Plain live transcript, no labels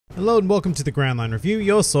Hello and welcome to the GrandLineReview,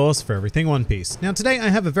 your source for everything One Piece. Now today I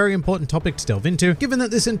have a very important topic to delve into, given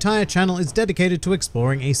that this entire channel is dedicated to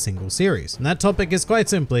exploring a single series. And that topic is quite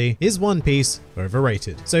simply, is One Piece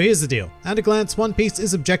overrated? So here's the deal. At a glance, One Piece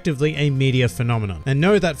is objectively a media phenomenon. And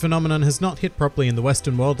no, that phenomenon has not hit properly in the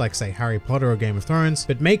Western world like say Harry Potter or Game of Thrones,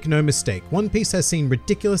 but make no mistake, One Piece has seen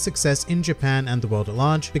ridiculous success in Japan and the world at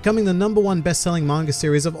large, becoming the #1 best-selling manga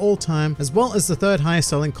series of all time, as well as the 3rd highest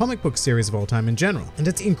selling comic book series of all time in general. And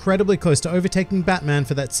it's incredibly close to overtaking Batman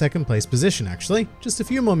for that 2nd place position actually. Just a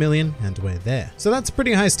few more million and we're there. So that's a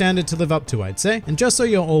pretty high standard to live up to, I'd say. And just so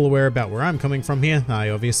you're all aware about where I'm coming from here, I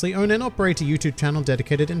obviously own and operate a YouTube channel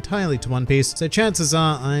dedicated entirely to One Piece, so chances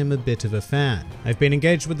are I'm a bit of a fan. I've been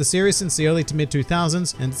engaged with the series since the early to mid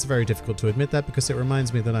 2000s, and it's very difficult to admit that because it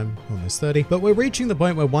reminds me that I'm almost 30, but we're reaching the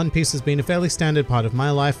point where One Piece has been a fairly standard part of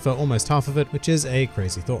my life for almost half of it, which is a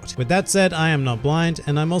crazy thought. With that said, I am not blind,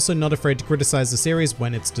 and I'm also not afraid to criticize the series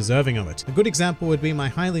when it's deserving of it. A good example would be my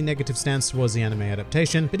highly negative stance towards the anime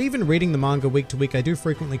adaptation, but even reading the manga week to week, I do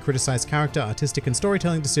frequently criticize character, artistic, and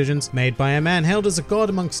storytelling decisions made by a man hailed as a god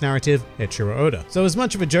amongst narrative, Eiichiro Oda. So as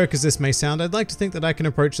much of a joke as this may sound, I'd like to think that I can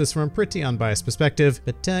approach this from a pretty unbiased perspective,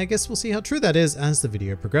 but I guess we'll see how true that is as the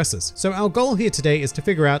video progresses. So our goal here today is to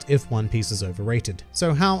figure out if One Piece is overrated.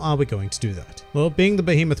 So how are we going to do that? Well, being the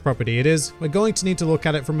behemoth property it is, we're going to need to look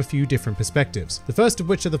at it from a few different perspectives. The first of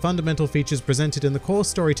which are the fundamental features presented in the core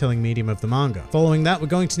storytelling medium of the manga. Following that, we're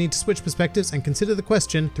going to need to switch perspectives and consider the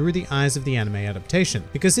question through the eyes of the anime adaptation,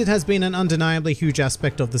 because it has been an undeniably huge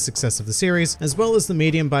aspect of the success of the series, as well as the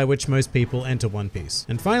medium by which most people enter One Piece.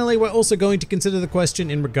 And finally, we're also going to consider the question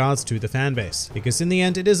in regards to the fanbase, because in the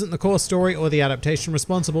end, it isn't the core story or the adaptation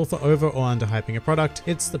responsible for over or underhyping a product,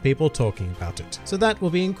 it's the people talking about it. So that will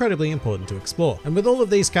be incredibly important to explore. And with all of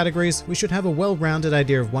these categories, we should have a well-rounded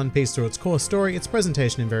idea of One Piece through its core story, its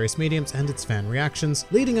presentation in various mediums, and its fan reactions,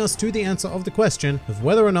 leading us to the answer of the question of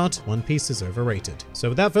whether or not One Piece is overrated. So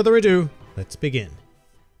without further ado, let's begin.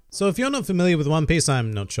 So if you're not familiar with One Piece,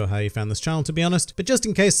 I'm not sure how you found this channel to be honest, but just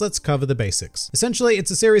in case, let's cover the basics. Essentially,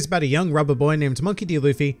 it's a series about a young rubber boy named Monkey D.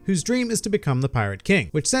 Luffy, whose dream is to become the Pirate King,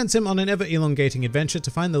 which sends him on an ever-elongating adventure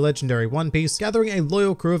to find the legendary One Piece, gathering a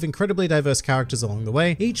loyal crew of incredibly diverse characters along the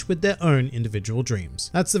way, each with their own individual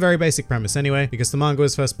dreams. That's the very basic premise anyway, because the manga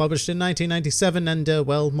was first published in 1997 and,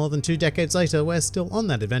 well, more than 2 decades later, we're still on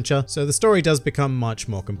that adventure, so the story does become much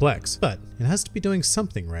more complex. But it has to be doing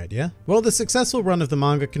something right, yeah? Well, the successful run of the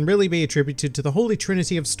manga can really be attributed to the holy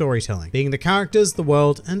trinity of storytelling, being the characters, the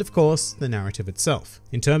world, and of course, the narrative itself.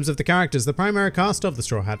 In terms of the characters, the primary cast of the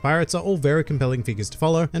Straw Hat Pirates are all very compelling figures to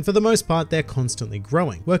follow, and for the most part, they're constantly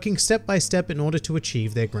growing, working step by step in order to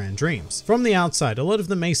achieve their grand dreams. From the outside, a lot of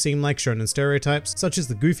them may seem like shonen stereotypes, such as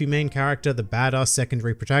the goofy main character, the badass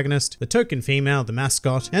secondary protagonist, the token female, the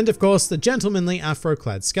mascot, and of course, the gentlemanly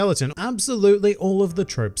afro-clad skeleton. Absolutely all of the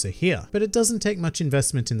tropes are here, but it doesn't take much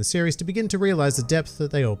investment in the series to begin to realize the depth that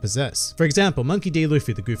they all possess. For example, Monkey D.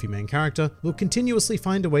 Luffy, the goofy main character, will continuously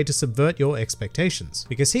find a way to subvert your expectations,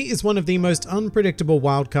 because he is one of the most unpredictable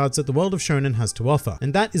wildcards that the world of shonen has to offer,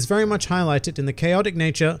 and that is very much highlighted in the chaotic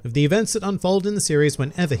nature of the events that unfold in the series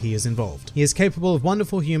whenever he is involved. He is capable of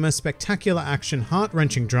wonderful humor, spectacular action,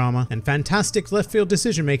 heart-wrenching drama, and fantastic left-field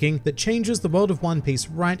decision-making that changes the world of One Piece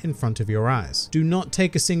right in front of your eyes. Do not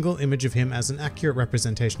take a single image of him as an accurate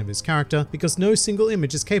representation of his character, because no single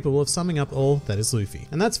image is capable of summing up all that is Luffy.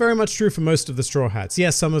 And that's very much true for most of the Straw Hats.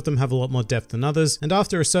 Yes, some of them have a lot more depth than others, and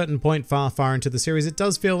after a certain point far into the series, it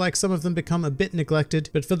does feel like some of them become a bit neglected,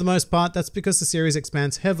 but for the most part, that's because the series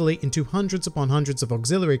expands heavily into hundreds upon hundreds of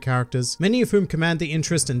auxiliary characters, many of whom command the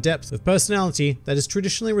interest and depth of personality that is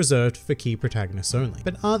traditionally reserved for key protagonists only.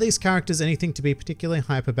 But are these characters anything to be particularly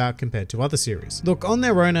hype about compared to other series? Look, on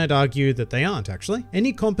their own, I'd argue that they aren't actually.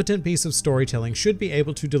 Any competent piece of storytelling should be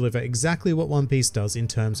able to deliver exactly what One Piece does in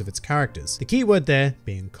terms of its characters. The key word there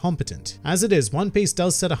being competent. As it is, One Piece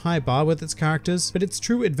does set a high bar with its characters, but its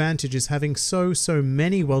true advantage is having so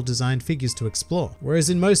many well-designed figures to explore. Whereas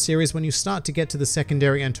in most series, when you start to get to the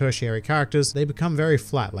secondary and tertiary characters, they become very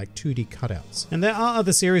flat, like 2D cutouts. And there are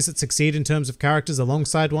other series that succeed in terms of characters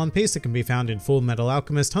alongside One Piece that can be found in Full Metal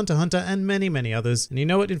Alchemist, Hunter x Hunter, and many others. And you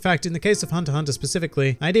know what? In fact, in the case of Hunter x Hunter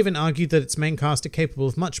specifically, I'd even argue that its main cast are capable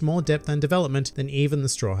of much more depth and development than even the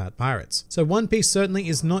Straw Hat Pirates. So One Piece certainly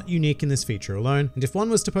is not unique in this feature alone, and if one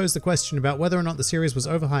was to pose the question about whether or not the series was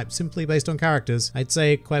overhyped simply based on characters, I'd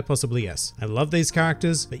say quite possibly yes. I love these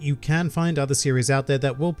characters, but you can find other series out there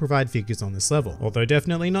that will provide figures on this level, although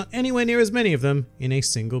definitely not anywhere near as many of them in a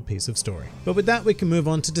single piece of story. But with that, we can move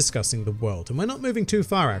on to discussing the world, and we're not moving too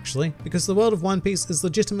far actually, because the world of One Piece is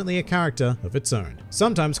legitimately a character of its own.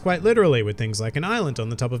 Sometimes quite literally, with things like an island on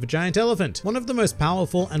the top of a giant elephant. One of the most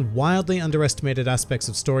powerful and wildly underestimated aspects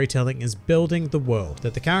of storytelling is building the world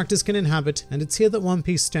that the characters can inhabit, and it's here that One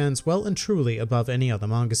Piece stands well and truly above any other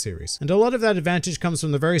manga series. And a lot of that advantage comes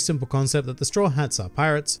from the very simple concept that the Straw Hats are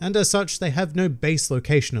pirates, and as such they have no base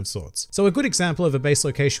location of sorts. So a good example of a base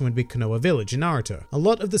location would be Konoha Village in Naruto. A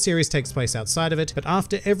lot of the series takes place outside of it, but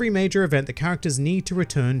after every major event the characters need to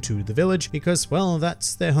return to the village because, well,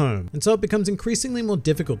 that's their home. And so it becomes increasingly more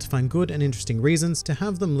difficult to find good and interesting reasons to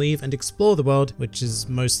have them leave and explore the world, which is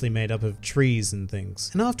mostly made up of trees and things.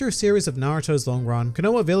 And after a series of Naruto's long run,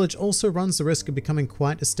 Konoha Village also runs the risk of becoming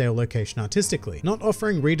quite a stale location artistically, not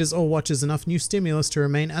offering readers or watchers enough new stimulus to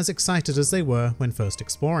remain as excited as they were when first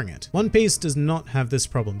exploring it. One Piece does not have this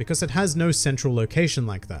problem because it has no central location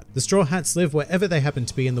like that. The Straw Hats live wherever they happen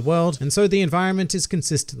to be in the world, and so the environment is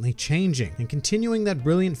consistently changing and continuing that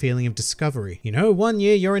brilliant feeling of discovery. You know, one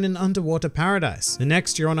year you're in an underwater paradise, the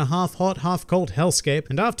next you're on a half hot, half cold hellscape,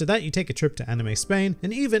 and after that you take a trip to anime Spain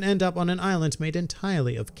and even end up on an island made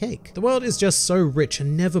entirely of cake. The world is just so rich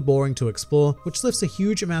and never boring to explore, which lifts a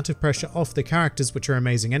huge amount of pressure off the characters, which are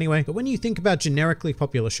amazing anyway. But when you think about generically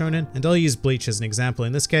popular shonen, and I'll use Bleach as an example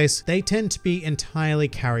in this case, they tend to be entirely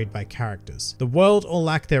carried by characters. The world or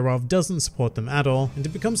lack thereof doesn't support them at all, and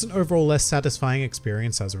it becomes an overall less satisfying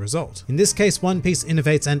experience as a result. In this case, One Piece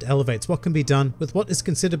innovates and elevates what can be done with what is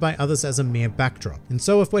considered by others as a mere backdrop. And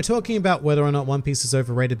so if we're talking about whether or not One Piece is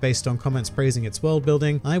overrated based on comments praising its world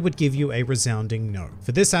building, I would give you a resounding no.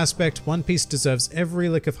 For this aspect, One Piece deserves every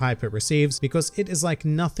lick of hype it receives because it is like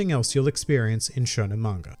nothing else you'll experience in shonen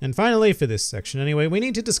manga. And finally, for this section anyway, we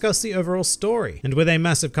need to discuss the overall story. And with a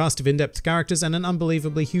massive cast of in-depth characters and an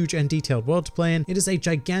unbelievably huge and detailed world to play in, it is a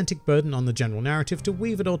gigantic burden on the general narrative to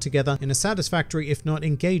weave it all together in a satisfactory, if not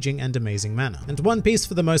engaging and amazing manner. And One Piece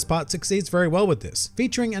for the most part succeeds very well with this,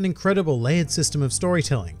 featuring an incredible layered system of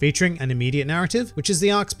storytelling, featuring an immediate narrative, which is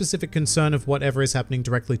the arc-specific concern of whatever is happening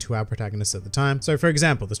directly to our protagonists at the time. So for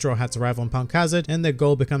example, the Straw Hats arrive on Punk Hazard and their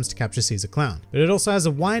goal becomes to capture Caesar Clown. But it also has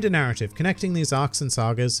a wider narrative connecting these arcs and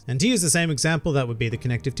sagas, and to use the same example, that would be the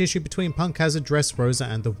connective tissue between Punk Hazard, Dressrosa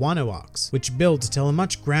and the Wano arcs, which build to tell a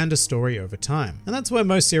much grander story over time. And that's where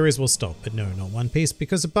most series will stop, but no, not One Piece,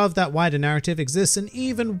 because above that wider narrative exists an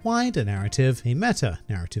even wider narrative, a meta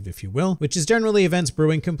narrative if you will, which is generally events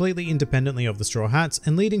brewing completely independently of the Straw Hats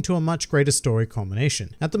and leading to a much greater story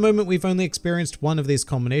culmination. At the moment, we've only experienced one of these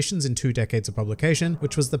culminations in 2 decades of publication,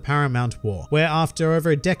 which was the Paramount War, where after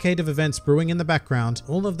over a decade of events brewing in the background,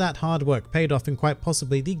 all of that hard work paid off in quite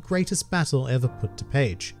possibly the greatest battle ever put to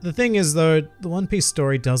page. The thing is though, the One Piece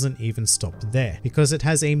story doesn't even stop there, because it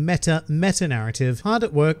has a meta narrative hard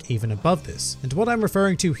at work even above this. And what I'm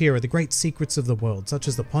referring to here are the great secrets of the world, such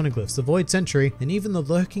as the poneglyphs, the Void Century, and even the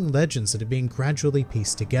lurking legends that are being gradually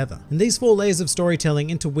pieced together. And these 4 layers of storytelling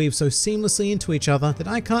interweave so seamlessly into each other that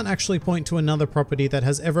I can't actually point to another property that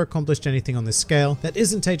has ever accomplished anything on this scale that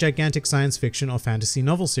isn't a gigantic science fiction or fantasy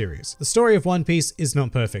novel series. The story of One Piece is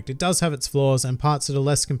not perfect. It does have its flaws and parts that are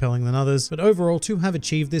less compelling than others, but overall to have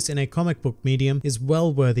achieved this in a comic book medium is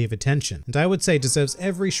well worthy of attention, and I would say deserves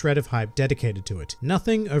every shred of hype dedicated to it.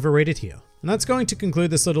 Nothing overrated here. And that's going to conclude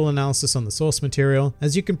this little analysis on the source material.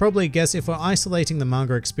 As you can probably guess, if we're isolating the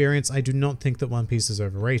manga experience, I do not think that One Piece is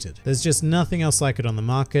overrated. There's just nothing else like it on the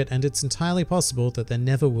market, and it's entirely possible that there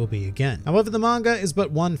never will be again. However, the manga is but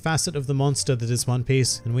one facet of the monster that is One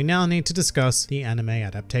Piece, and we now need to discuss the anime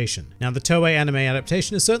adaptation. Now, the toei anime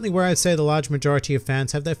adaptation is certainly where I'd say the large majority of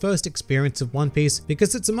fans have their first experience of One Piece,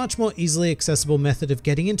 because it's a much more easily accessible method of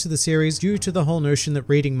getting into the series due to the whole notion that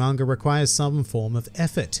reading manga requires some form of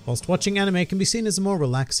effort, whilst watching anime can be seen as a more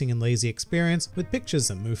relaxing and lazy experience with pictures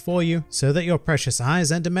that move for you, so that your precious eyes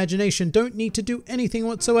and imagination don't need to do anything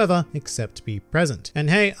whatsoever except be present. And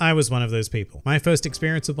hey, I was one of those people. My first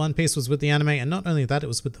experience with One Piece was with the anime, and not only that, it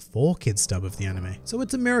was with the 4Kids dub of the anime. So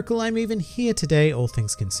it's a miracle I'm even here today, all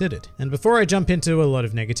things considered. And before I jump into a lot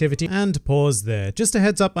of negativity, and pause there, just a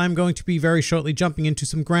heads up, I'm going to be very shortly jumping into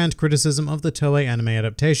some grand criticism of the toei anime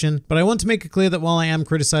adaptation, but I want to make it clear that while I am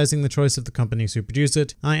criticizing the choice of the companies who produce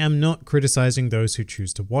it, I am not criticizing those who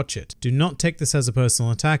choose to watch it. Do not take this as a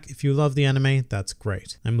personal attack. If you love the anime, that's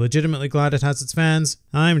great. I'm legitimately glad it has its fans.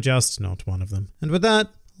 I'm just not one of them. And with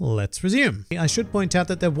that, let's resume. I should point out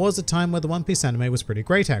that there was a time where the One Piece anime was pretty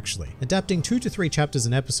great actually, adapting 2 to 3 chapters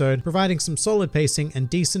an episode, providing some solid pacing and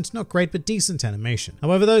decent, not great, but decent animation.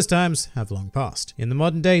 However, those times have long passed. In the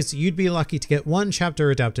modern days, you'd be lucky to get 1 chapter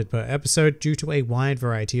adapted per episode due to a wide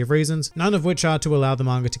variety of reasons, none of which are to allow the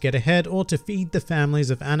manga to get ahead or to feed the families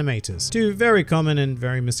of animators. 2 very common and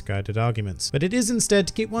very misguided arguments. But it is instead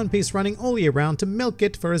to keep One Piece running all year round to milk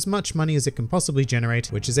it for as much money as it can possibly generate,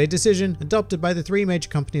 which is a decision adopted by the 3 major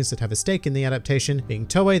companies that have a stake in the adaptation, being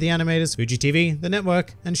Toei the animators, Fuji TV, the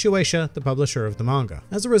network, and Shueisha, the publisher of the manga.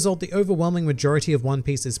 As a result, the overwhelming majority of One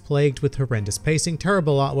Piece is plagued with horrendous pacing,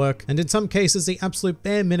 terrible artwork, and in some cases the absolute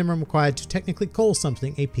bare minimum required to technically call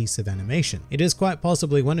something a piece of animation. It is quite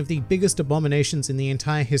possibly one of the biggest abominations in the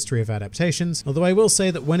entire history of adaptations, although I will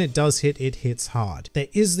say that when it does hit, it hits hard. There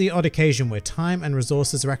is the odd occasion where time and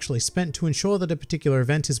resources are actually spent to ensure that a particular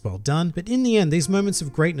event is well done, but in the end these moments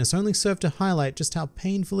of greatness only serve to highlight just how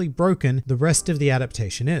painfully broken the rest of the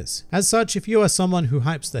adaptation is. As such, if you are someone who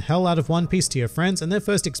hypes the hell out of One Piece to your friends and their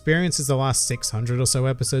first experience is the last 600 or so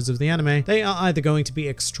episodes of the anime, they are either going to be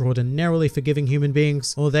extraordinarily forgiving human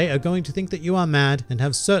beings, or they are going to think that you are mad and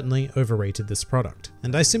have certainly overrated this product.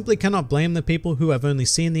 And I simply cannot blame the people who have only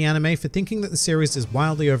seen the anime for thinking that the series is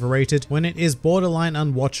wildly overrated when it is borderline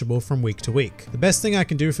unwatchable from week to week. The best thing I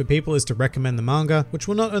can do for people is to recommend the manga, which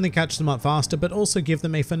will not only catch them up faster but also give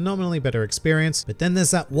them a phenomenally better experience. But then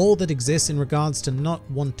there's that wall that exists in regards to not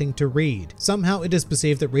wanting to read. Somehow it is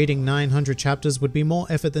perceived that reading 900 chapters would be more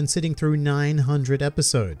effort than sitting through 900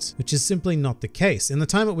 episodes, which is simply not the case. In the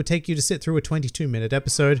time it would take you to sit through a 22-minute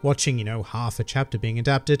episode, watching, half a chapter being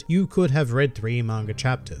adapted, you could have read 3 manga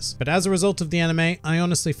chapters. But as a result of the anime, I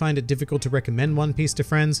honestly find it difficult to recommend One Piece to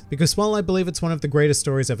friends, because while I believe it's one of the greatest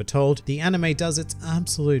stories ever told, the anime does its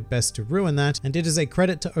absolute best to ruin that, and it is a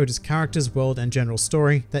credit to Oda's characters, world, and general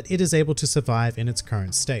story that it is able to survive in its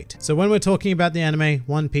current state. So when we're talking about the anime,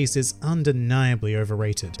 One Piece is undeniably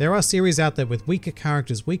overrated. There are series out there with weaker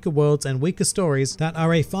characters, weaker worlds, and weaker stories that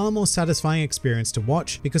are a far more satisfying experience to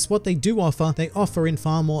watch, because what they do offer, they offer in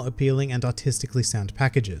far more appealing and artistically sound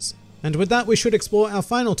packages. And with that, we should explore our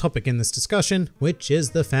final topic in this discussion, which is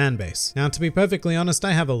the fan base. Now, to be perfectly honest,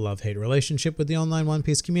 I have a love-hate relationship with the online One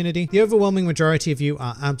Piece community. The overwhelming majority of you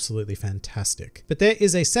are absolutely fantastic. But there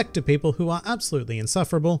is a sect of people who are absolutely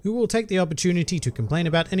insufferable, who will take the opportunity to complain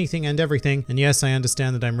about anything and everything. And yes, I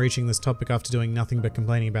understand that I'm reaching this topic after doing nothing but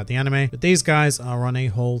complaining about the anime, but these guys are on a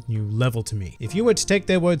whole new level to me. If you were to take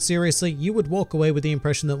their words seriously, you would walk away with the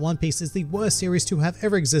impression that One Piece is the worst series to have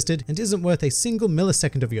ever existed and isn't worth a single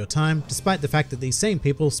millisecond of your time, despite the fact that these same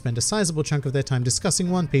people spend a sizable chunk of their time discussing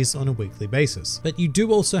One Piece on a weekly basis. But you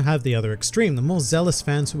do also have the other extreme, the more zealous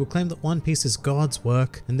fans who will claim that One Piece is God's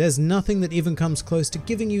work, and there's nothing that even comes close to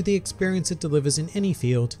giving you the experience it delivers in any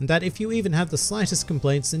field, and that if you even have the slightest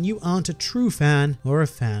complaints, then you aren't a true fan or a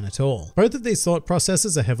fan at all. Both of these thought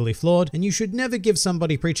processes are heavily flawed, and you should never give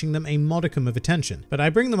somebody preaching them a modicum of attention. But I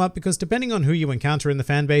bring them up because depending on who you encounter in the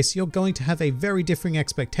fan base, you're going to have a very differing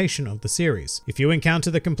expectation of the series. If you encounter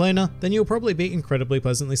the complainer, then you'll probably be incredibly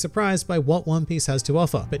pleasantly surprised by what One Piece has to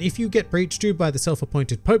offer. But if you get preached to by the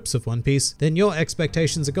self-appointed popes of One Piece, then your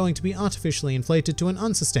expectations are going to be artificially inflated to an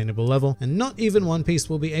unsustainable level, and not even One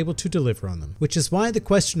Piece will be able to deliver on them. Which is why the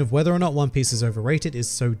question of whether or not One Piece is overrated is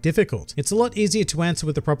so difficult. It's a lot easier to answer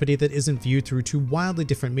with a property that isn't viewed through 2 wildly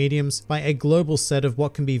different mediums by a global set of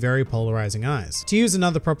what can be very polarizing eyes. To use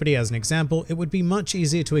another property as an example, it would be much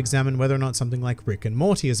easier to examine whether or not something like Rick and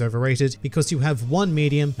Morty is overrated, because you have one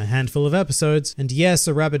medium, a handful of episodes, and yes,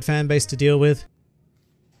 a rabid fan base to deal with.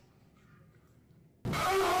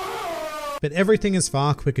 But everything is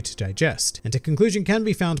far quicker to digest, and a conclusion can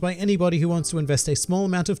be found by anybody who wants to invest a small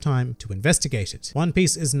amount of time to investigate it. One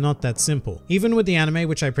Piece is not that simple. Even with the anime,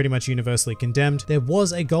 which I pretty much universally condemned, there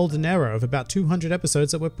was a golden era of about 200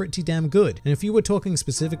 episodes that were pretty damn good. And if you were talking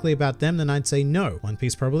specifically about them, then I'd say no, One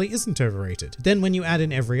Piece probably isn't overrated. But then when you add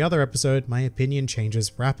in every other episode, my opinion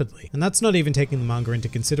changes rapidly. And that's not even taking the manga into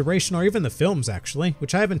consideration, or even the films actually,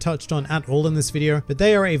 which I haven't touched on at all in this video, but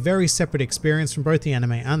they are a very separate experience from both the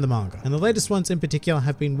anime and the manga. And the latest ones in particular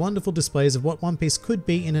have been wonderful displays of what One Piece could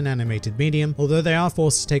be in an animated medium, although they are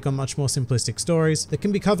forced to take on much more simplistic stories that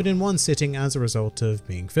can be covered in one sitting as a result of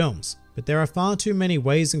being films. but there are far too many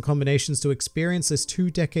ways and combinations to experience this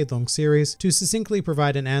 2-decade-long series to succinctly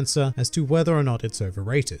provide an answer as to whether or not it's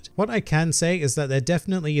overrated. What I can say is that there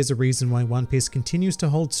definitely is a reason why One Piece continues to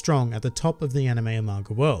hold strong at the top of the anime and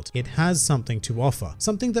manga world. It has something to offer,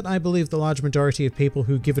 something that I believe the large majority of people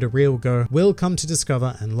who give it a real go will come to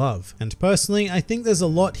discover and love. And personally, I think there's a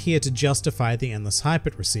lot here to justify the endless hype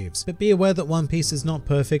it receives, but be aware that One Piece is not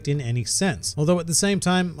perfect in any sense, although at the same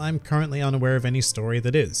time, I'm currently unaware of any story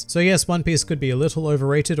that is. So yes, One Piece could be a little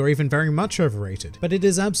overrated or even very much overrated, but it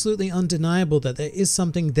is absolutely undeniable that there is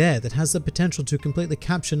something there that has the potential to completely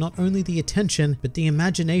capture not only the attention, but the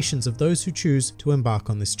imaginations of those who choose to embark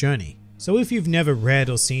on this journey. So if you've never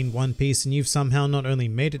read or seen One Piece and you've somehow not only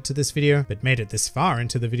made it to this video, but made it this far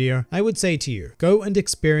into the video, I would say to you, go and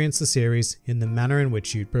experience the series in the manner in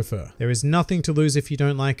which you'd prefer. There is nothing to lose if you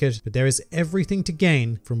don't like it, but there is everything to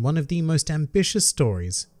gain from one of the most ambitious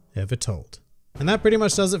stories ever told. And that pretty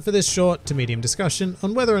much does it for this short to medium discussion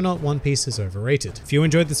on whether or not One Piece is overrated. If you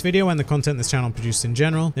enjoyed this video and the content this channel produced in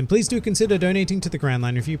general, then please do consider donating to the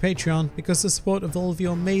GrandLineReview Patreon, because the support of all of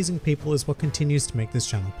you amazing people is what continues to make this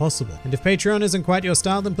channel possible. And if Patreon isn't quite your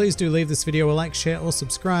style, then please do leave this video a like, share, or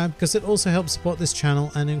subscribe, because it also helps support this channel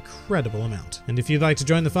an incredible amount. And if you'd like to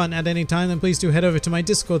join the fun at any time, then please do head over to my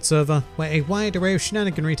Discord server, where a wide array of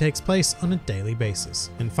shenaniganry takes place on a daily basis.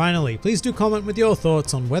 And finally, please do comment with your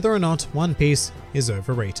thoughts on whether or not One Piece is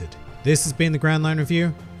overrated. This has been the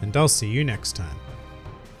GrandLineReview, and I'll see you next time.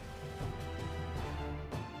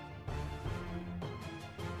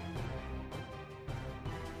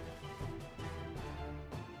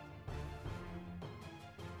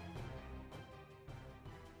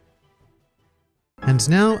 And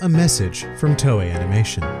now a message from Toei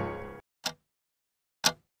Animation.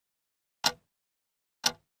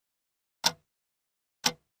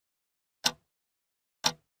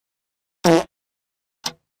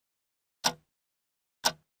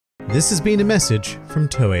 This has been a message from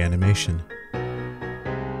Toei Animation.